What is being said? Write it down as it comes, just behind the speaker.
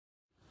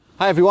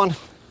Hi everyone,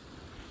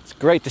 it's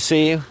great to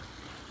see you.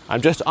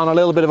 I'm just on a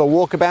little bit of a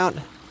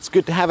walkabout. It's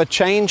good to have a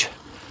change.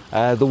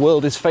 The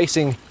world is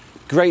facing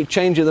great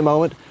change at the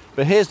moment,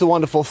 but here's the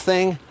wonderful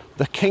thing,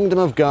 the kingdom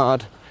of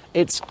God,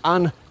 it's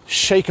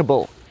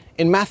unshakable.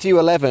 In Matthew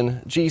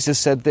 11, Jesus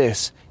said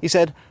this. He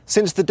said,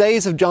 "Since the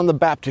days of John the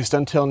Baptist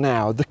until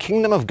now, the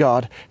kingdom of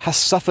God has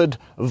suffered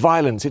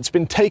violence. It's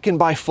been taken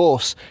by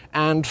force,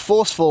 and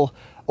forceful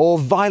or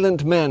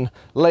violent men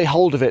lay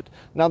hold of it."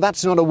 Now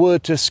that's not a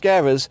word to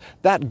scare us.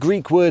 That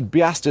Greek word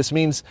biastus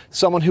means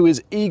someone who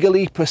is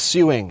eagerly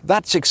pursuing.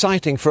 That's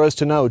exciting for us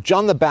to know.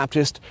 John the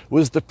Baptist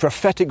was the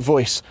prophetic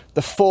voice,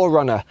 the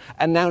forerunner,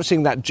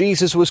 announcing that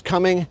Jesus was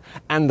coming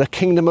and the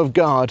kingdom of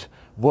God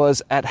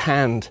was at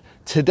hand.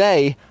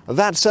 Today,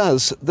 that's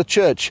us, the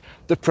church,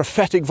 the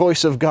prophetic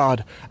voice of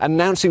God,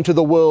 announcing to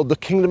the world the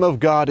kingdom of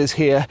God is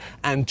here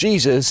and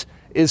Jesus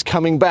is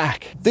coming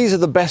back. These are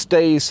the best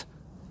days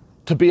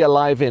to be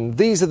alive in.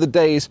 These are the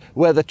days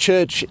where the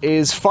church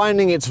is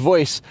finding its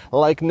voice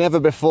like never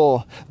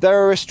before. There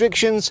are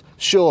restrictions,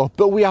 sure,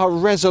 but we are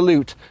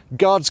resolute.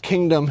 God's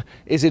kingdom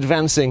is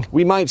advancing.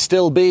 We might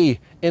still be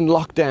in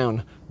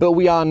lockdown, but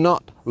we are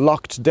not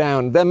locked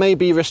down. There may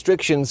be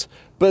restrictions,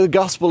 but the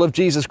gospel of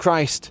Jesus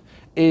Christ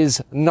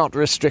is not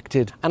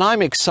restricted. And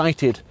I'm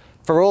excited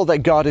for all that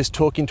God is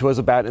talking to us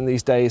about in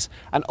these days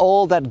and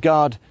all that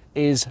God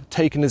is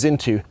taking us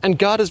into. And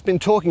God has been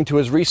talking to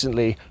us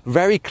recently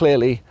very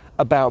clearly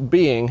about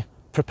being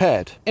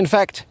prepared. In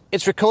fact,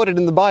 it's recorded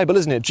in the Bible,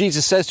 isn't it?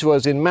 Jesus says to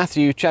us in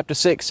Matthew chapter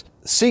 6,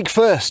 "Seek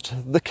first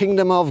the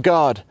kingdom of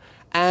God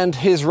and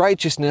his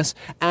righteousness,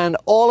 and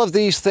all of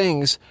these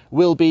things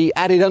will be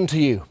added unto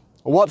you."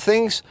 What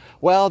things?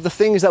 Well, the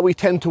things that we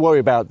tend to worry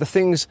about, the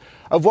things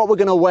of what we're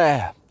going to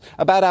wear,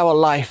 about our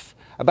life,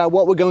 about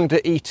what we're going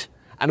to eat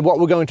and what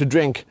we're going to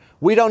drink.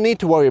 We don't need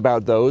to worry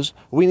about those.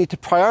 We need to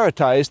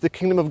prioritize the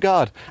kingdom of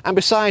God. And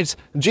besides,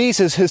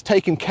 Jesus has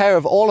taken care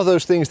of all of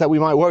those things that we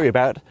might worry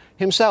about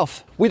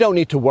himself. We don't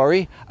need to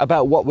worry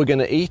about what we're going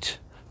to eat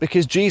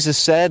because Jesus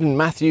said in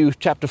Matthew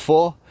chapter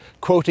 4,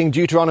 quoting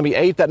Deuteronomy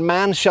 8, that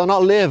man shall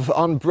not live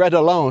on bread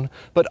alone,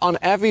 but on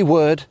every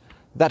word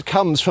that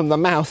comes from the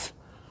mouth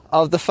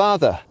of the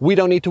Father. We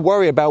don't need to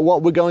worry about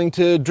what we're going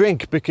to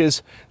drink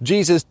because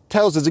Jesus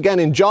tells us again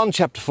in John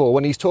chapter 4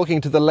 when he's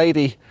talking to the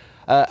lady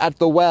at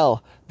the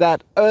well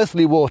that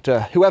earthly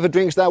water, whoever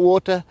drinks that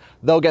water,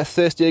 they'll get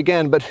thirsty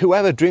again. But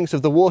whoever drinks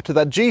of the water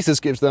that Jesus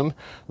gives them,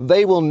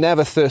 they will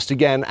never thirst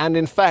again. And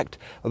in fact,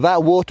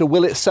 that water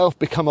will itself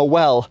become a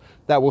well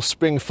that will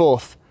spring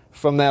forth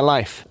from their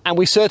life. And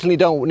we certainly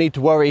don't need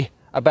to worry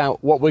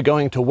about what we're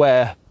going to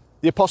wear.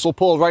 The Apostle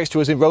Paul writes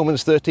to us in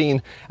Romans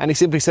 13, and he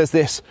simply says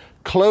this,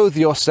 "Clothe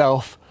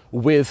yourself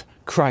with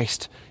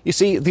Christ." You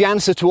see, the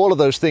answer to all of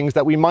those things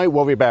that we might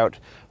worry about,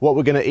 what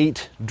we're going to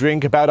eat,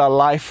 drink, about our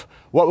life,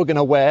 what we're going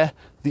to wear,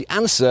 the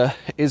answer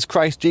is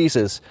Christ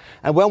Jesus.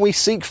 And when we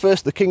seek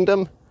first the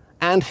kingdom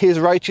and his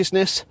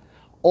righteousness,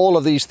 all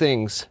of these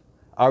things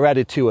are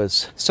added to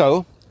us.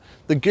 So,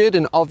 the good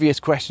and obvious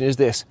question is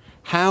this: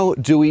 how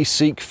do we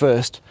seek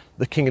first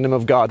the kingdom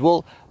of God?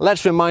 Well,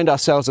 let's remind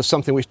ourselves of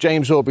something which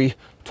James Aubrey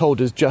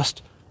told us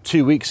just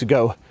 2 weeks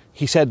ago.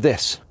 He said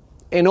this: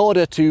 in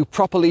order to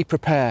properly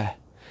prepare,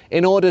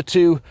 in order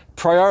to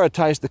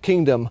prioritize the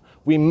kingdom,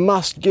 we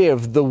must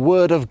give the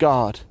word of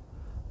God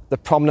the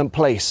prominent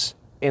place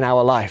in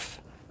our life.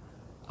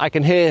 I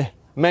can hear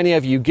many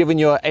of you giving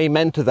your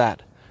amen to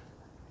that.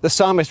 The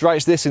psalmist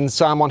writes this in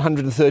Psalm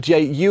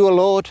 138, "You, O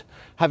Lord,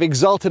 have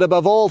exalted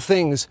above all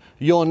things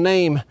your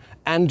name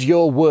and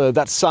your word."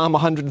 That's Psalm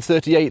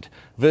 138,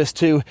 verse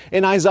 2.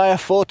 In Isaiah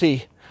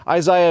 40,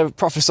 Isaiah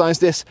prophesies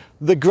this: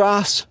 "The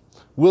grass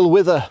will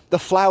wither, the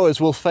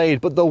flowers will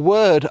fade, but the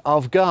word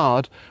of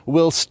God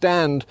will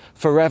stand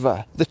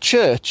forever." The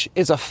church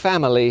is a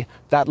family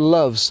that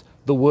loves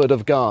the word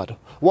of God.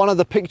 One of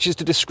the pictures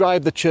to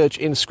describe the church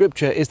in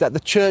Scripture is that the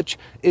church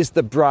is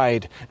the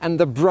bride, and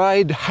the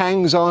bride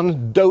hangs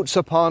on, dotes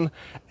upon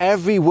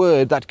every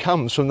word that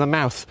comes from the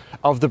mouth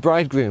of the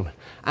bridegroom.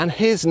 And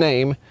his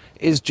name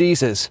is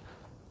Jesus.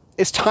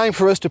 It's time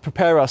for us to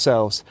prepare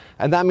ourselves,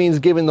 and that means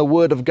giving the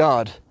word of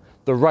God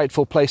the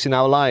rightful place in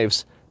our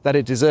lives that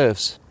it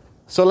deserves.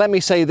 So let me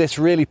say this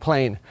really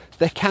plain.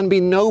 There can be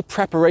no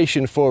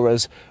preparation for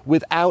us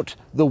without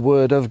the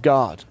Word of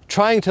God.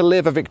 Trying to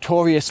live a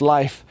victorious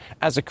life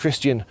as a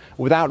Christian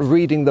without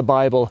reading the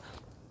Bible,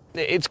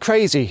 it's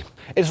crazy.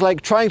 It's like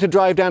trying to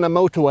drive down a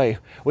motorway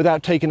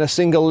without taking a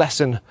single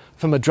lesson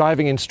from a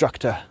driving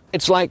instructor.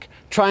 It's like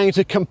trying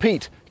to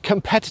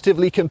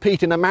competitively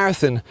compete in a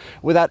marathon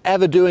without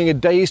ever doing a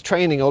day's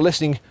training or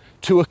listening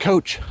to a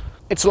coach.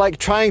 It's like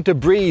trying to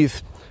breathe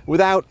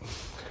without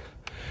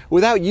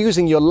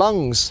using your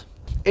lungs.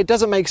 It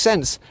doesn't make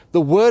sense.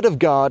 The Word of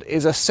God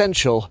is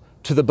essential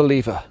to the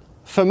believer.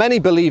 For many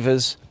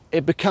believers,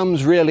 it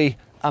becomes really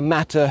a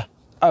matter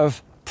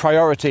of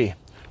priority.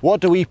 What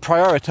do we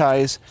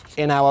prioritize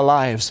in our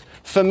lives?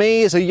 For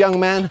me, as a young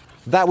man,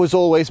 that was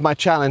always my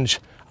challenge.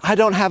 I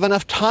don't have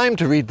enough time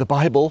to read the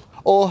Bible,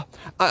 Or,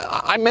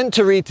 I meant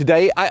to read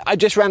today, I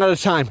just ran out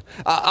of time.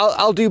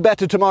 I'll do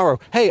better tomorrow.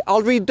 Hey,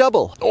 I'll read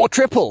double or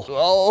triple,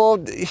 or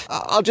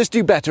I'll just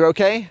do better,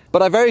 okay?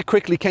 But I very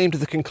quickly came to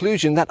the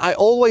conclusion that I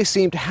always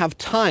seemed to have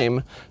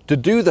time to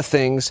do the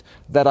things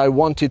that I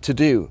wanted to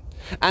do.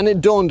 And it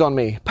dawned on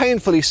me,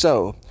 painfully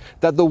so,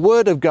 that the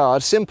Word of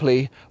God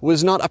simply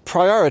was not a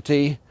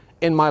priority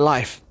in my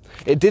life.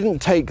 It didn't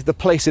take the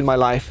place in my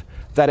life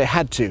that it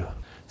had to.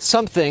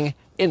 Something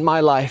in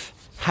my life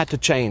had to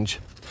change.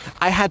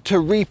 I had to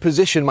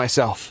reposition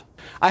myself.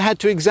 I had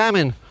to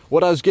examine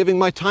what I was giving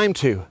my time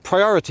to.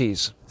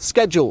 Priorities,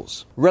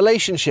 schedules,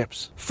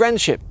 relationships,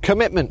 friendship,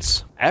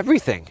 commitments,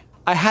 everything.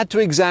 I had to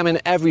examine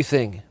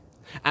everything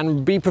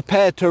and be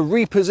prepared to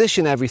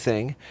reposition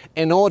everything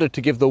in order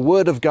to give the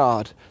Word of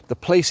God the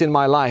place in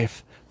my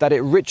life that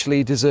it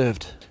richly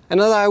deserved. And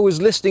as I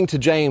was listening to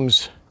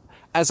James,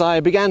 as I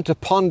began to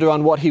ponder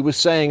on what he was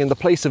saying in the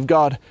place of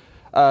God,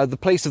 the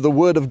place of the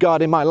Word of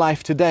God in my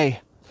life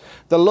today,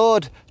 the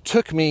Lord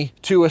took me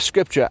to a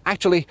scripture.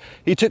 Actually,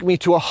 he took me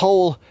to a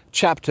whole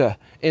chapter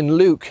in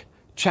Luke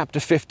chapter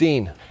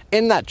 15.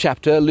 In that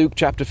chapter, Luke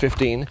chapter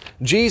 15,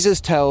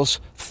 Jesus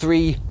tells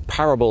 3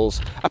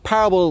 parables. A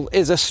parable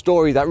is a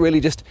story that really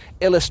just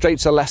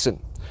illustrates a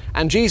lesson.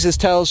 And Jesus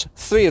tells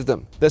 3 of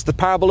them. There's the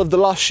parable of the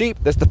lost sheep,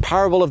 there's the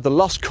parable of the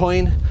lost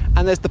coin,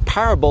 and there's the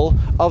parable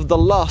of the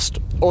lost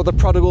or the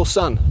prodigal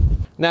son.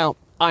 Now,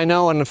 I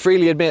know and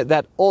freely admit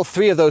that all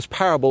 3 of those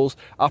parables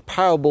are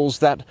parables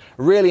that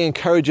really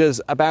encourage us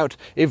about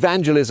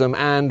evangelism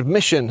and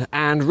mission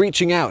and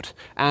reaching out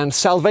and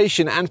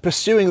salvation and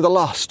pursuing the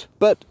lost.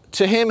 But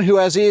to him who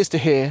has ears to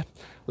hear,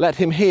 let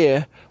him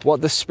hear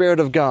what the Spirit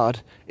of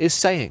God is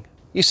saying.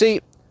 You see,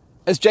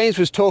 as James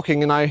was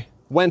talking and I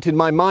went in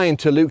my mind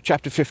to Luke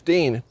chapter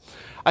 15,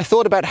 I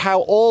thought about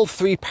how all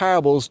 3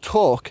 parables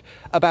talk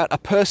about a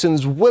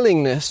person's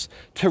willingness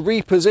to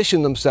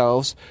reposition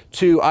themselves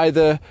to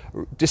either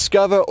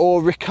discover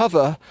or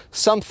recover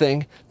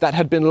something that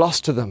had been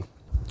lost to them.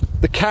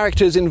 The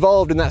characters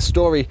involved in that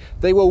story,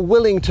 they were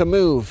willing to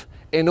move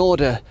in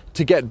order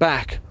to get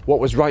back what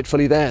was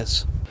rightfully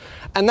theirs.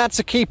 And that's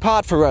a key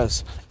part for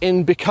us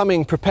in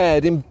becoming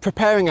prepared, in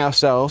preparing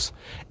ourselves,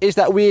 is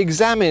that we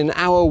examine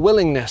our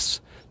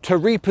willingness to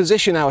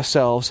reposition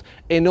ourselves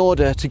in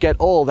order to get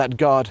all that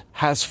God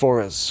has for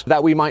us,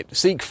 that we might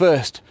seek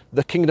first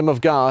the kingdom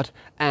of God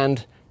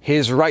and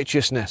his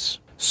righteousness.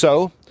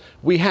 So,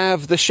 we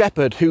have the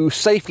shepherd who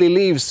safely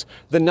leaves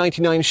the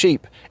 99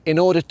 sheep in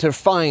order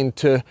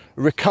to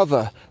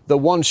recover the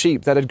 1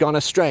 sheep that had gone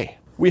astray.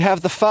 We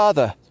have the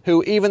father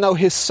who, even though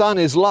his son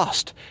is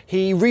lost,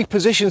 he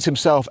repositions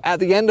himself at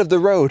the end of the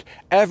road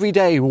every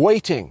day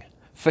waiting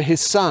for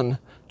his son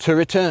to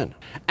return.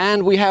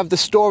 And we have the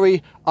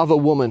story of a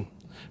woman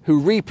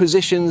who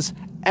repositions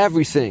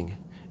everything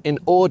in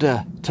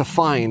order to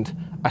find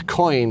a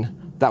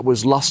coin that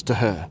was lost to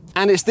her.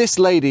 And it's this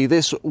lady,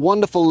 this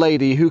wonderful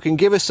lady, who can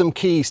give us some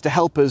keys to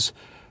help us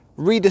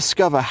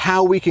rediscover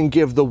how we can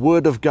give the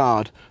Word of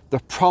God the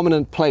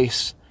prominent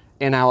place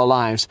in our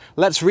lives.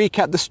 Let's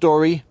recap the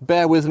story.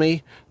 Bear with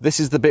me.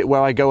 This is the bit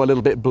where I go a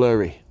little bit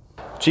blurry.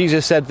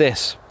 Jesus said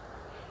this,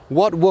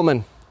 "What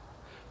woman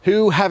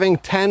who, having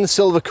 10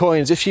 silver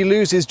coins, if she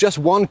loses just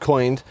 1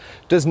 coin,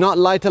 does not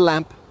light a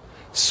lamp,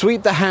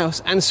 sweep the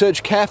house, and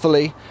search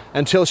carefully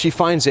until she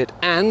finds it?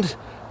 And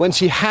when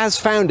she has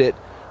found it,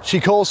 she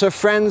calls her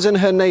friends and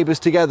her neighbors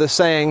together,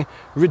 saying,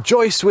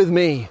 'Rejoice with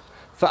me,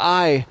 for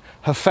I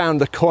have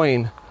found the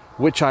coin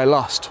which I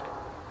lost.'"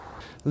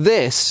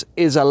 This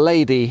is a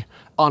lady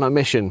on a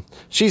mission.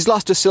 She's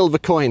lost a silver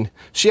coin.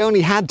 She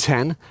only had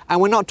 10, and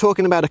we're not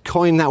talking about a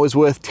coin that was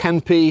worth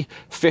 10p,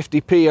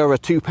 50p, or a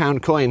 £2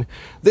 coin.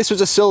 This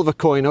was a silver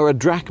coin, or a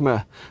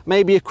drachma,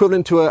 maybe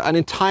equivalent to an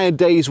entire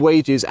day's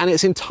wages, and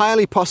it's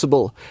entirely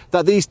possible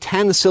that these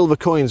 10 silver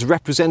coins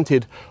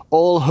represented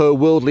all her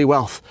worldly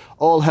wealth,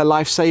 all her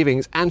life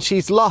savings, and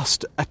she's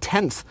lost a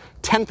tenth,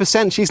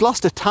 10%. She's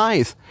lost a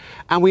tithe,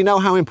 and we know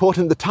how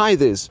important the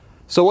tithe is.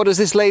 So what does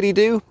this lady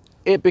do?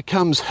 It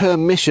becomes her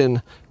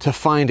mission to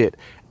find it.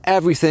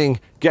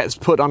 Everything gets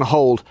put on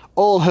hold.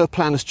 All her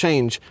plans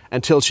change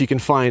until she can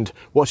find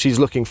what she's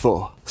looking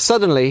for.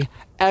 Suddenly,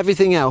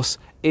 everything else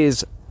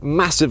is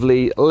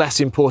massively less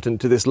important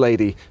to this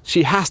lady.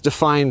 She has to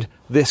find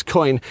this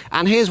coin.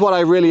 And here's what I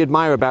really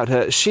admire about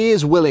her. She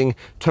is willing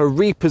to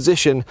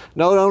reposition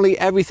not only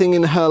everything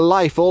in her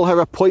life, all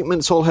her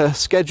appointments, all her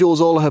schedules,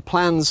 all her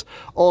plans,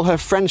 all her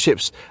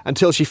friendships,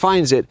 until she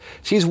finds it.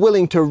 She's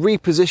willing to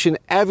reposition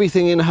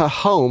everything in her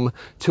home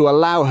to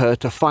allow her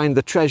to find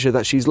the treasure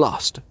that she's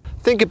lost.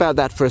 Think about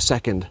that for a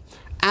second.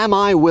 Am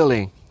I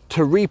willing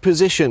to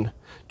reposition,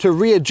 to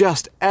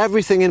readjust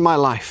everything in my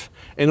life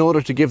in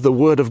order to give the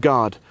Word of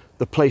God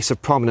the place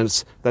of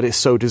prominence that it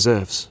so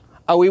deserves?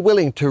 Are we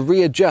willing to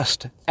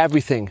readjust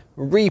everything,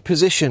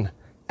 reposition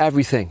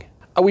everything?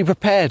 Are we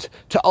prepared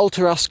to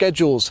alter our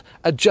schedules,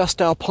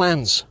 adjust our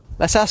plans?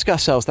 Let's ask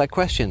ourselves that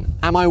question.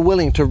 Am I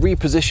willing to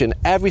reposition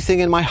everything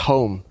in my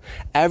home,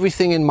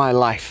 everything in my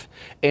life,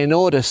 in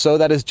order so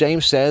that, as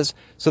James says,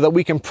 so that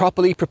we can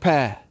properly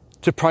prepare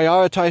to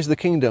prioritize the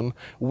kingdom,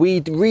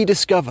 we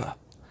rediscover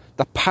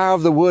the power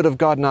of the Word of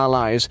God in our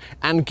lives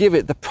and give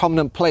it the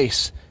prominent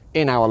place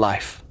in our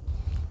life.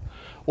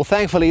 Well,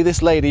 thankfully,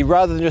 this lady,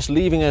 rather than just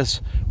leaving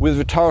us with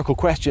rhetorical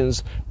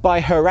questions,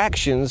 by her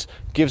actions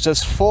gives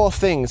us 4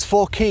 things,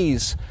 4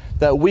 keys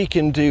that we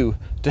can do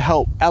to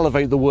help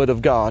elevate the Word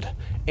of God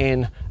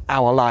in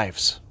our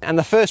lives. And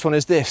the first one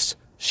is this: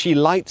 she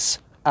lights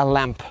a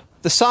lamp.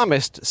 The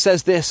psalmist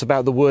says this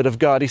about the Word of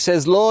God. He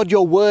says, "Lord,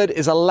 your word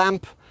is a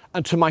lamp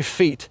unto my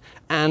feet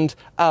and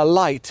a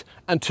light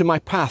unto my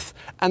path."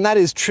 And that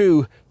is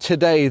true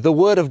today. The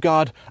Word of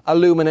God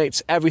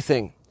illuminates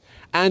everything.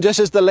 And just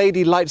as the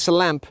lady lights a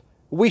lamp,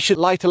 we should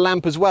light a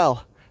lamp as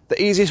well.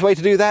 The easiest way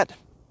to do that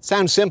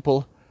sounds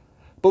simple,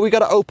 but we've got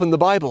to open the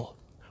Bible.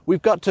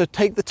 We've got to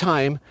take the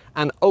time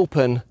and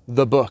open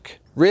the book.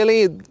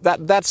 Really?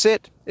 That's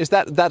it? Is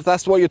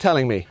that's what you're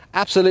telling me?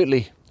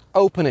 Absolutely.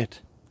 Open it.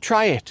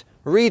 Try it.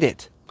 Read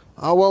it.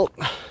 Oh, well,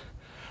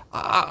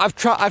 I've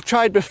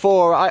tried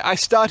before. I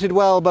started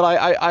well, but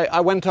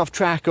I went off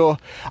track, or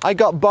I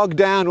got bogged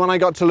down when I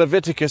got to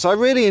Leviticus. I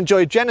really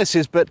enjoyed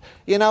Genesis, but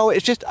you know,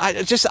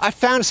 I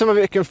found some of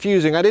it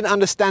confusing. I didn't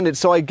understand it,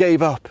 so I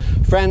gave up.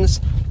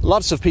 Friends,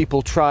 lots of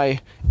people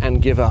try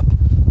and give up.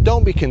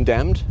 Don't be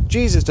condemned.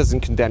 Jesus doesn't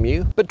condemn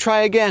you, but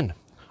try again.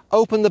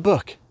 Open the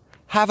book.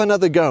 Have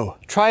another go.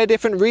 Try a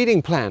different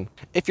reading plan.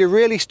 If you're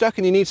really stuck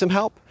and you need some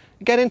help,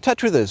 get in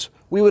touch with us.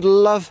 We would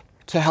love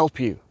to help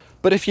you.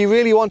 But if you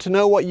really want to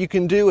know what you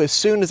can do as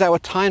soon as our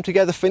time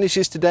together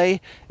finishes today,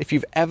 if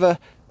you've ever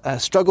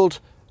struggled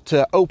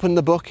to open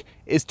the book,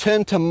 is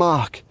turn to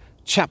Mark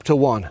chapter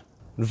 1.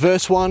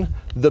 Verse 1,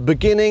 the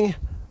beginning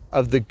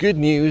of the good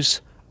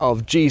news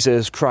of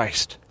Jesus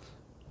Christ.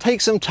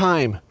 Take some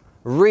time,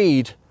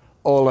 read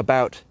all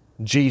about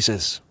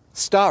Jesus.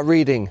 Start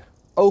reading,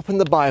 open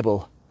the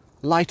Bible,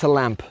 light a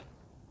lamp.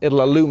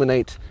 It'll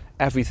illuminate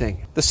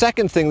everything. The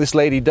second thing this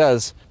lady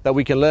does that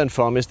we can learn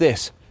from is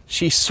this: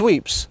 she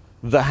sweeps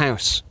the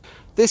house.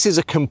 This is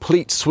a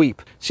complete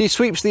sweep. She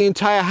sweeps the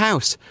entire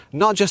house,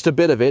 not just a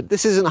bit of it.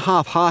 This isn't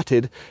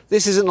half-hearted.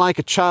 This isn't like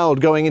a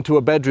child going into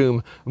a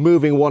bedroom,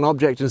 moving one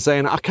object and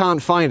saying, "I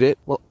can't find it."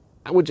 Well,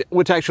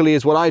 which actually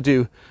is what I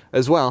do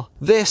as well.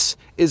 This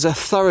is a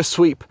thorough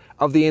sweep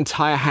of the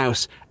entire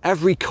house.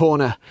 Every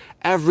corner,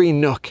 every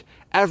nook,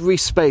 every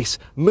space,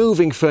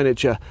 moving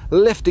furniture,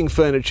 lifting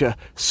furniture,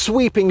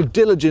 sweeping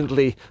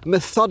diligently,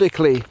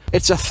 methodically.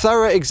 It's a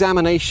thorough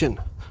examination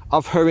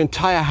of her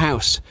entire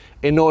house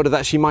in order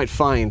that she might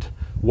find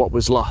what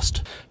was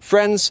lost.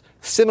 Friends,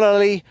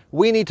 similarly,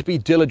 we need to be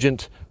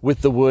diligent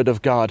with the Word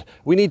of God.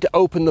 We need to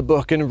open the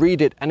book and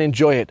read it and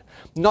enjoy it,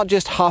 not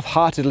just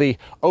half-heartedly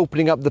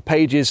opening up the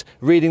pages,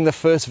 reading the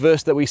first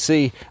verse that we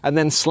see, and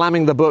then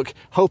slamming the book,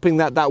 hoping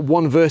that that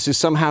one verse is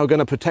somehow going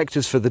to protect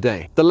us for the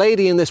day. The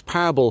lady in this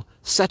parable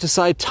set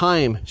aside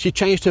time. She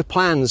changed her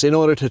plans in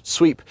order to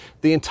sweep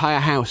the entire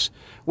house.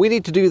 We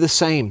need to do the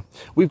same.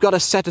 We've got to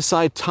set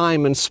aside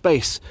time and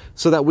space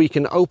so that we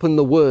can open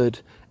the Word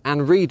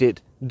and read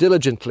it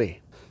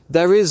diligently.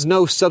 There is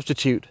no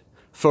substitute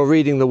for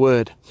reading the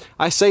Word.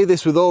 I say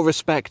this with all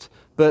respect,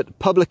 but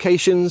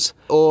publications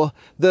or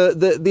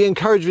the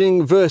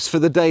encouraging verse for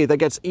the day that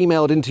gets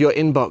emailed into your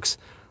inbox,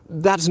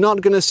 that's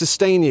not going to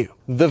sustain you.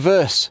 The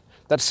verse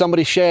that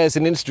somebody shares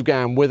in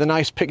Instagram with a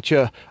nice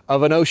picture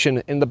of an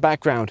ocean in the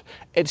background,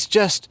 it's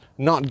just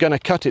not going to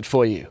cut it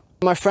for you.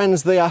 My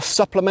friends, they are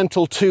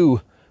supplemental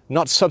to,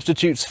 not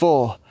substitutes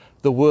for,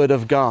 the Word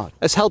of God.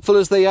 As helpful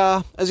as they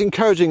are, as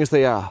encouraging as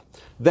they are,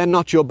 they're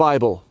not your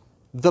Bible.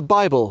 The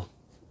Bible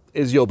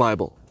is your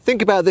Bible.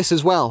 Think about this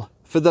as well.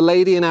 For the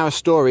lady in our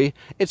story,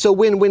 it's a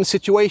win-win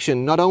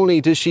situation. Not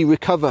only does she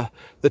recover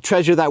the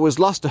treasure that was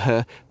lost to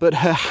her, but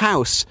her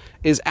house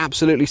is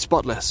absolutely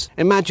spotless.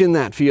 Imagine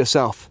that for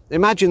yourself.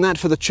 Imagine that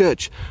for the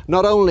church.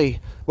 Not only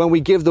when we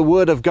give the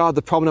Word of God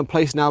the prominent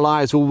place in our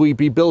lives will we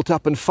be built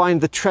up and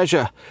find the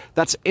treasure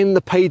that's in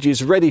the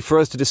pages ready for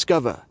us to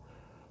discover,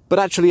 but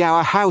actually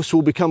our house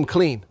will become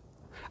clean.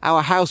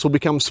 Our house will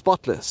become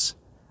spotless,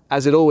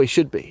 as it always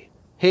should be.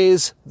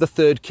 Here's the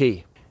third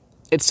key.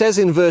 It says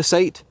in verse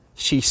 8,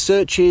 she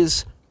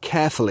searches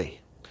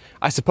carefully.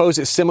 I suppose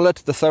it's similar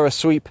to the thorough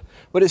sweep,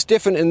 but it's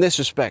different in this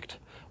respect.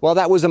 While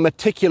that was a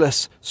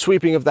meticulous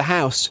sweeping of the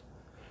house,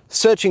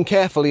 searching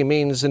carefully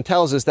means and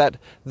tells us that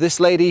this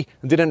lady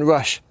didn't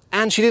rush.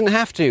 And she didn't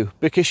have to,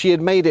 because she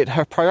had made it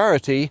her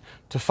priority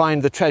to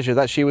find the treasure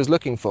that she was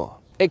looking for.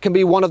 It can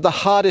be one of the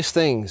hardest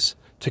things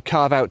to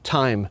carve out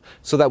time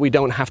so that we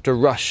don't have to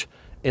rush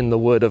in the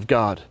Word of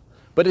God.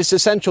 But it's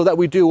essential that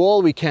we do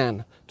all we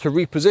can to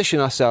reposition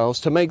ourselves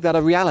to make that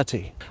a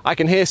reality. I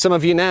can hear some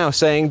of you now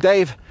saying,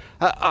 Dave,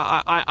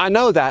 I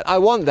know that, I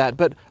want that,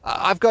 but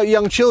I've got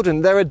young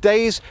children. There are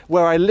days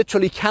where I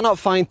literally cannot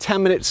find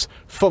 10 minutes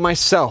for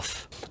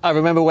myself. I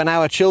remember when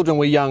our children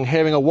were young,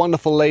 hearing a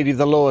wonderful lady of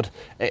the Lord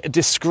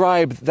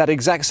describe that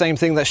exact same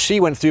thing that she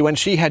went through when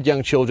she had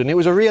young children. It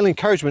was a real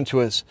encouragement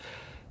to us.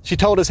 She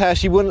told us how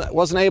she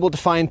wasn't able to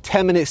find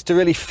 10 minutes to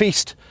really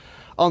feast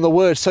on the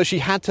Word, so she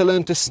had to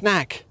learn to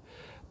snack.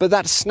 But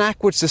that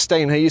snack would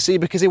sustain her, you see,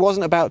 because it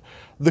wasn't about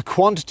the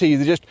quantity,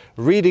 the just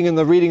reading and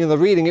the reading and the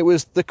reading. It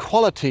was the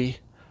quality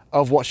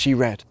of what she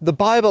read. The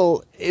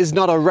Bible is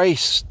not a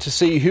race to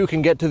see who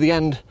can get to the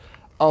end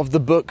of the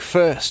book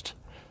first.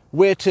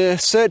 We're to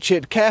search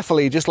it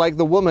carefully, just like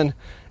the woman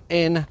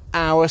in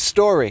our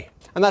story.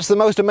 And that's the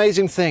most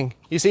amazing thing.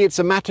 You see, it's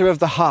a matter of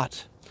the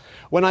heart.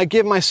 When I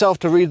give myself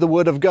to read the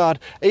Word of God,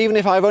 even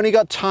if I've only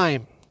got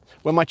time,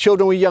 when my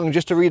children were young,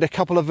 just to read a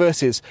couple of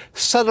verses,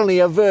 suddenly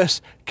a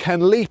verse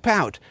can leap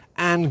out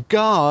and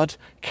God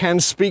can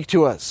speak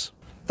to us.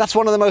 That's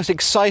one of the most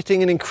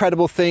exciting and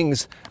incredible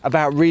things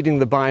about reading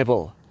the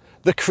Bible.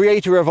 The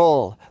creator of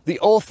all, the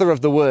author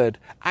of the Word,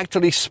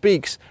 actually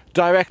speaks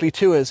directly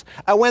to us.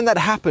 And when that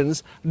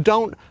happens,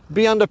 don't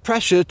be under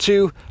pressure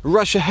to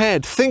rush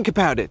ahead. Think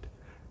about it.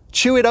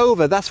 Chew it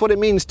over. That's what it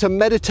means to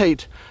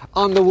meditate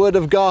on the Word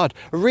of God.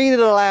 Read it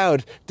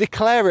aloud,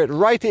 declare it,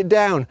 write it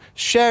down,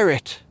 share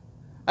it.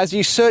 As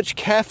you search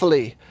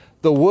carefully,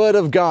 the Word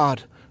of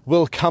God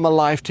will come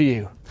alive to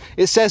you.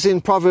 It says in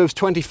Proverbs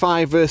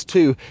 25 verse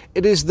 2,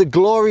 it is the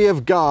glory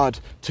of God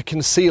to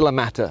conceal a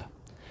matter.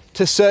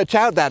 To search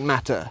out that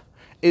matter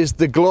is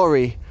the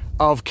glory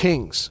of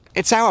kings.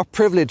 It's our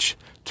privilege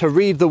to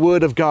read the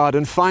Word of God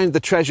and find the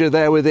treasure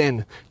there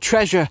within.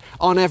 Treasure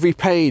on every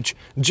page.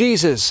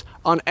 Jesus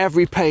on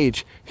every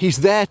page. He's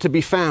there to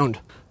be found.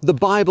 The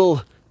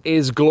Bible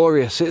is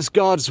glorious. It's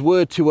God's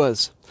Word to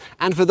us.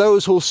 And for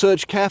those who'll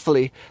search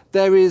carefully,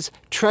 there is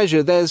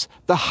treasure. There's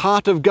the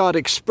heart of God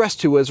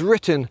expressed to us,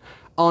 written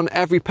on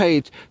every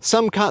page.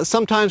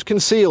 Sometimes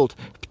concealed,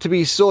 to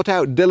be sought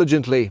out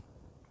diligently.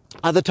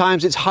 Other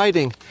times it's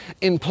hiding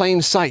in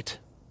plain sight.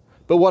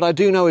 But what I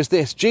do know is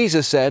this.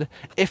 Jesus said,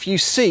 if you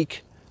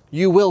seek,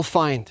 you will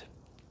find.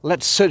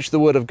 Let's search the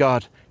Word of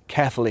God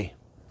carefully.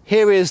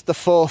 Here is the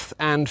fourth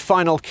and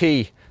final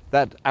key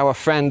that our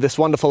friend, this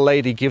wonderful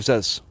lady, gives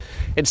us.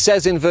 It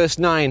says in verse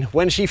 9,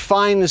 when she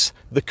finds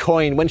the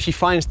coin, when she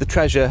finds the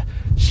treasure,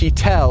 she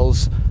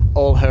tells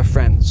all her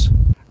friends.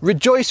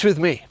 Rejoice with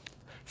me,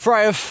 for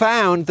I have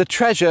found the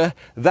treasure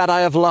that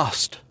I have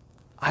lost.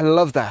 I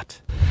love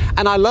that.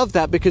 And I love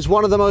that because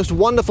one of the most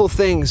wonderful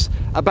things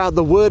about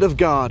the Word of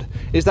God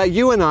is that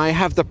you and I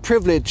have the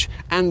privilege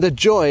and the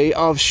joy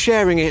of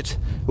sharing it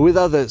with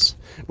others.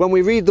 When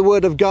we read the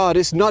Word of God,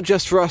 it's not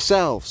just for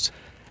ourselves.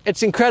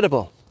 It's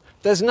incredible.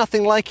 There's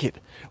nothing like it.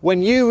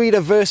 When you read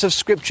a verse of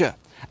Scripture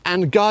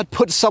and God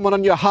puts someone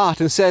on your heart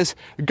and says,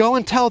 go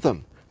and tell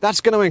them,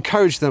 that's going to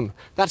encourage them.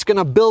 That's going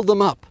to build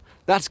them up.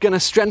 That's going to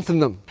strengthen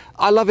them.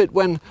 I love it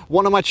when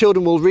one of my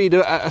children will read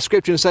a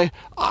scripture and say,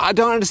 I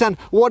don't understand,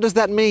 what does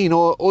that mean?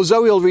 Or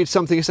Zoe will read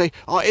something and say,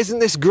 oh, isn't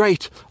this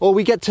great? Or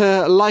we get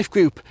to life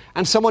group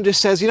and someone just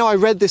says, I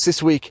read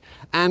this week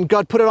and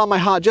God put it on my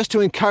heart just to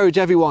encourage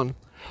everyone.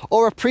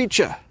 Or a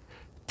preacher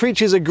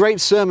preaches a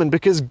great sermon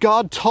because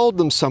God told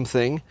them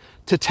something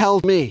to tell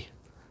me.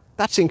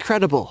 That's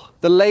incredible.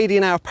 The lady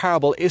in our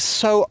parable is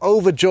so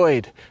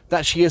overjoyed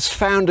that she has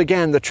found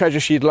again the treasure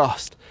she'd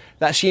lost,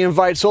 that she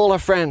invites all her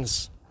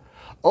friends,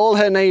 all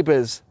her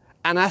neighbors,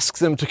 and asks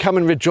them to come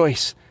and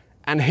rejoice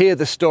and hear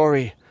the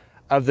story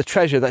of the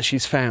treasure that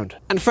she's found.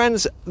 And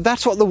friends,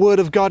 that's what the Word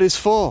of God is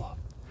for.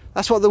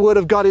 That's what the Word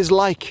of God is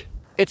like.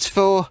 It's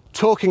for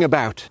talking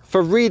about,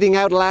 for reading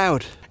out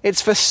loud.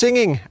 It's for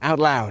singing out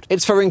loud.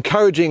 It's for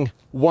encouraging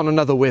one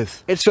another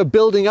with. It's for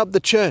building up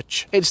the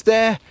church. It's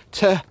there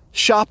to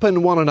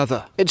sharpen one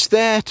another. It's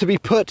there to be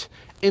put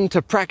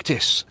into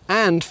practice.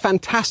 And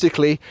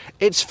fantastically,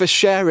 it's for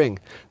sharing,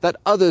 that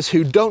others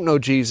who don't know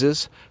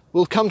Jesus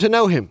will come to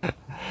know him.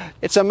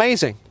 It's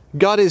amazing.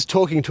 God is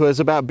talking to us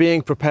about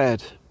being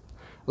prepared.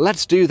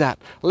 Let's do that.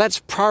 Let's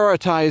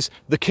prioritize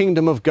the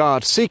kingdom of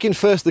God, seeking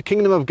first the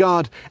kingdom of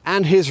God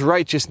and his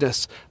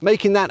righteousness,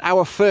 making that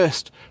our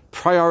first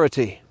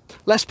priority.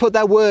 Let's put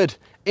that word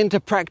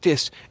into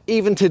practice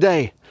even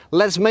today.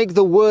 Let's make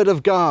the Word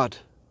of God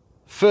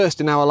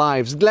first in our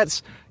lives.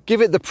 Let's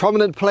give it the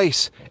prominent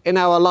place in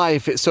our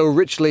life it so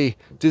richly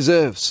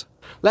deserves.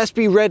 Let's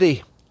be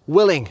ready,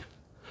 willing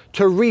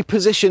to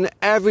reposition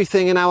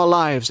everything in our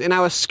lives, in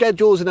our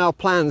schedules, in our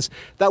plans,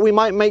 that we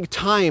might make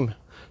time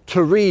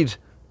to read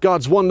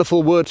God's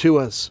wonderful Word to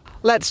us.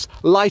 Let's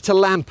light a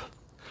lamp.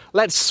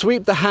 Let's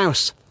sweep the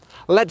house.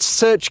 Let's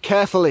search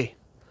carefully.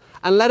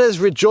 And let us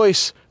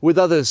rejoice with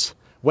others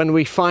when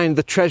we find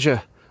the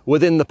treasure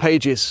within the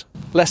pages.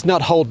 Let's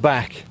not hold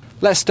back.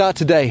 Let's start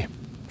today.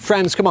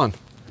 Friends, come on.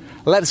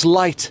 Let's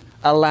light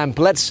a lamp.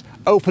 Let's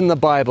open the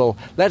Bible.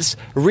 Let's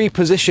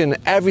reposition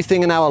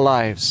everything in our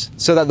lives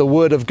so that the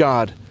Word of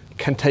God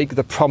can take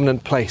the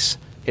prominent place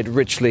it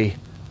richly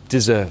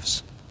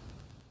deserves.